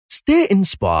Stay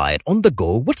inspired on the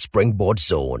go with Springboard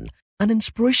Zone, an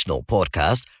inspirational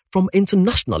podcast from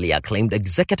internationally acclaimed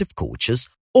executive coaches,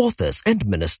 authors, and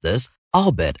ministers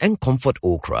Albert and Comfort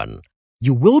Okran.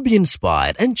 You will be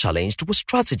inspired and challenged with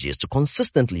strategies to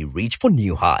consistently reach for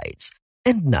new heights.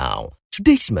 And now,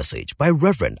 today's message by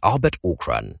Reverend Albert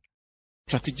Okran.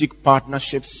 Strategic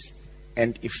partnerships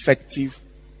and effective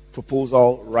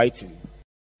proposal writing.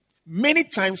 Many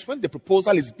times when the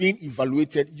proposal is being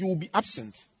evaluated, you will be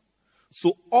absent.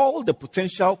 So all the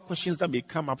potential questions that may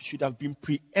come up should have been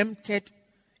preempted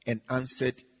and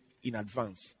answered in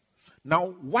advance. Now,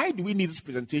 why do we need this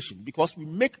presentation? Because we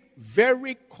make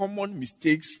very common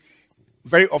mistakes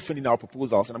very often in our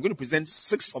proposals. And I'm going to present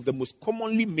 6 of the most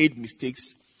commonly made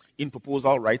mistakes in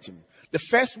proposal writing. The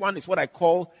first one is what I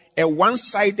call a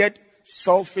one-sided,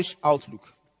 selfish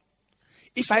outlook.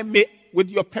 If I may, with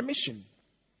your permission,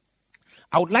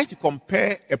 I would like to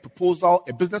compare a proposal,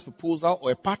 a business proposal,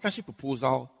 or a partnership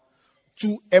proposal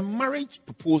to a marriage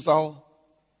proposal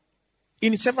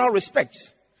in several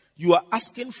respects. You are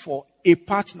asking for a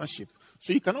partnership.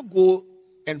 So you cannot go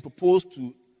and propose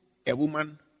to a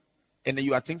woman and then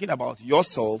you are thinking about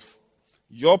yourself,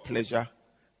 your pleasure,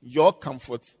 your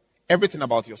comfort, everything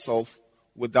about yourself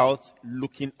without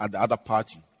looking at the other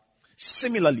party.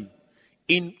 Similarly,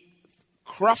 in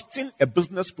crafting a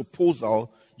business proposal,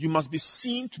 you must be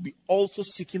seen to be also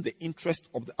seeking the interest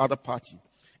of the other party.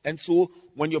 And so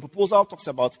when your proposal talks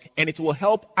about, and it will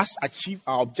help us achieve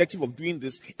our objective of doing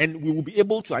this, and we will be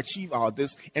able to achieve our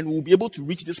this, and we will be able to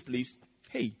reach this place,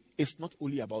 hey, it's not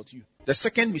only about you. The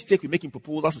second mistake we make in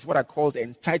proposals is what I call the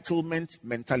entitlement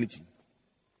mentality.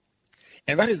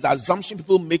 And that is the assumption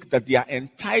people make that they are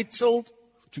entitled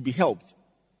to be helped.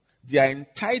 They are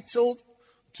entitled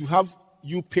to have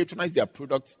you patronize their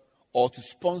product or to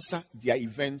sponsor their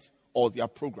event or their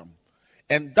program.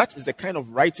 And that is the kind of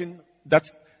writing that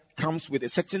comes with a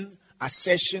certain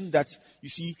assertion that, you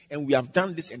see, and we have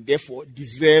done this and therefore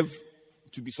deserve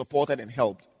to be supported and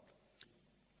helped.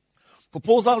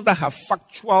 Proposals that have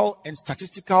factual and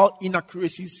statistical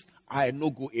inaccuracies are a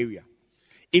no-go area.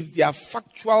 If there are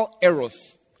factual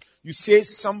errors, you say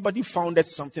somebody founded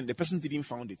something, the person didn't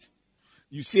found it.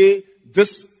 You say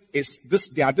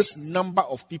there are this number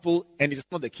of people, and it's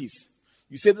not the case.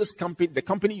 You say this company, the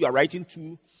company you are writing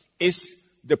to is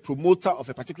the promoter of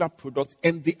a particular product,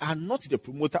 and they are not the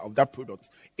promoter of that product.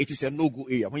 It is a no-go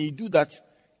area. When you do that,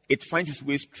 it finds its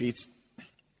way straight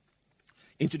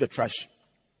into the trash.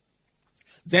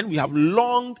 Then we have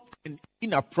long and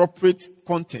inappropriate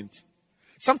content.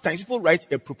 Sometimes people write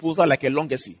a proposal like a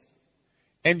long essay,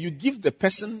 and you give the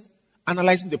person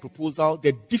analyzing the proposal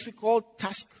the difficult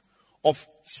task of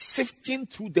sifting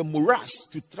through the morass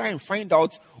to try and find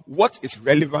out what is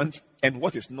relevant and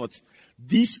what is not.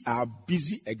 These are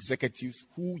busy executives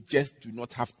who just do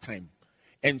not have time.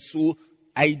 And so,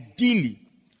 ideally,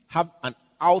 have an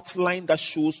outline that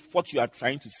shows what you are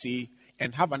trying to say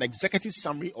and have an executive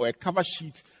summary or a cover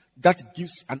sheet that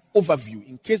gives an overview.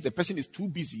 In case the person is too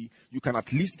busy, you can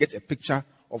at least get a picture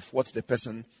of what the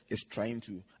person is trying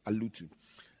to allude to.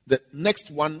 The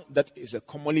next one that is a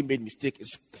commonly made mistake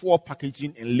is poor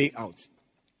packaging and layout.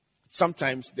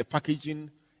 Sometimes the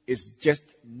packaging is just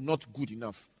not good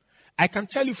enough. I can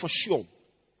tell you for sure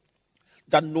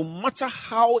that no matter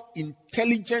how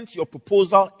intelligent your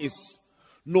proposal is,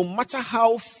 no matter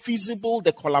how feasible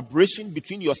the collaboration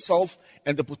between yourself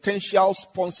and the potential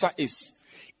sponsor is,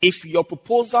 if your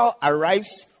proposal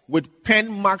arrives with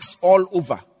pen marks all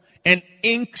over and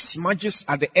ink smudges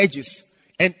at the edges,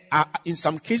 and in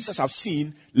some cases, as I've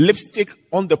seen, lipstick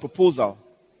on the proposal,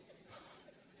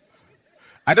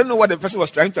 I don't know what the person was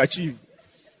trying to achieve.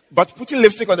 But putting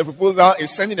lipstick on the proposal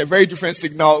is sending a very different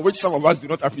signal, which some of us do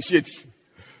not appreciate.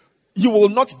 You will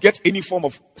not get any form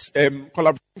of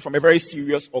collaboration from a very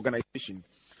serious organization.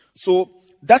 So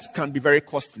that can be very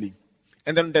costly.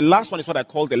 And then the last one is what I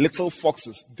call the little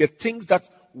foxes. The things that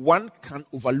one can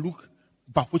overlook,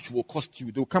 but which will cost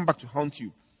you. They will come back to haunt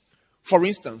you. For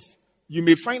instance, you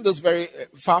may find this very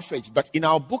far-fetched, but in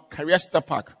our book, Career Starter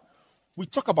Pack, we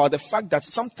talk about the fact that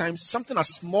sometimes something as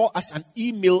small as an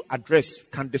email address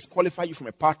can disqualify you from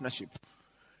a partnership.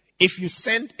 If you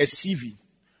send a CV,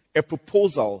 a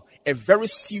proposal, a very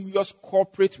serious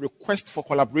corporate request for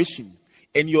collaboration,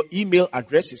 and your email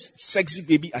address is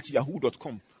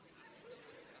sexybaby@yahoo.com,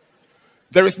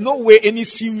 there is no way any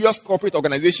serious corporate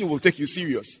organization will take you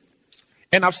serious.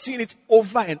 And I've seen it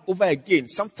over and over again.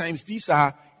 Sometimes these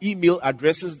are email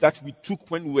addresses that we took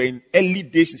when we were in early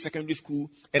days in secondary school.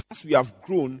 And as we have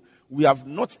grown, we have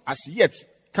not as yet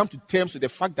come to terms with the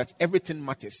fact that everything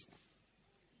matters.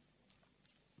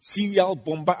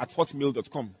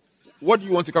 Serialbomber@hotmail.com. What do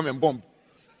you want to come and bomb?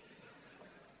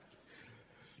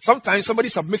 Sometimes somebody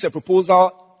submits a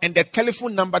proposal and the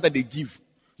telephone number that they give,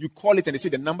 you call it and they say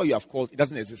the number you have called, it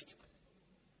doesn't exist.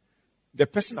 The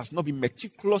person has not been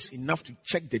meticulous enough to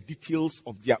check the details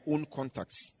of their own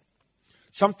contacts.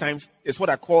 Sometimes it's what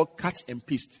I call cut and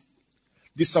paste.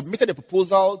 They submitted a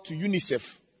proposal to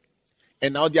UNICEF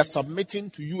and now they are submitting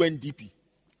to UNDP.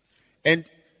 And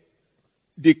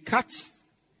they cut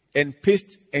and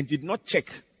paste and did not check.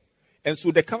 And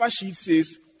so the cover sheet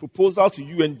says proposal to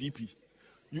UNDP.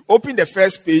 You open the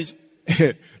first page,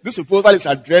 this proposal is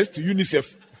addressed to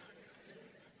UNICEF.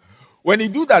 When you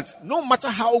do that, no matter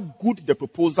how good the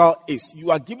proposal is,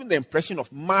 you are given the impression of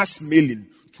mass mailing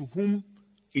to whom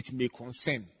it may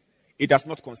concern. It does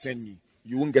not concern me.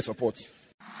 You won't get support.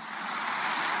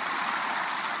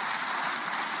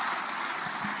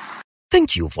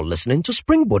 Thank you for listening to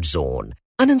Springboard Zone,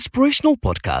 an inspirational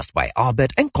podcast by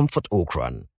Albert and Comfort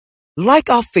Okran. Like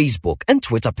our Facebook and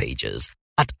Twitter pages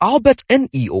at Albert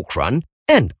N.E. Okran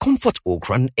and Comfort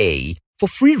Okran A for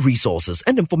free resources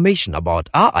and information about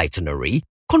our itinerary,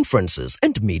 conferences,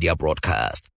 and media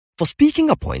broadcast. For speaking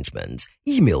appointments,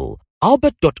 email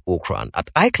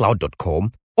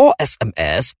albert.okran@icloud.com or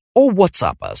SMS or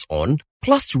WhatsApp us on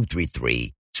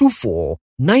 +233 24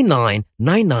 99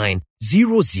 99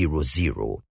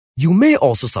 000. You may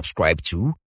also subscribe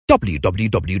to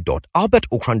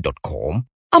www.albertokran.com,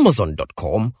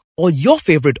 amazon.com, or your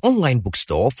favorite online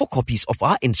bookstore for copies of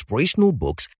our inspirational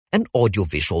books and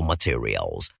audiovisual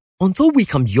materials. Until we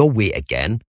come your way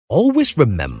again, always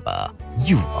remember,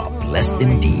 you are blessed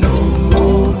indeed.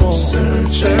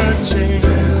 Searching,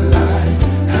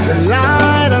 the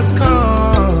light has come.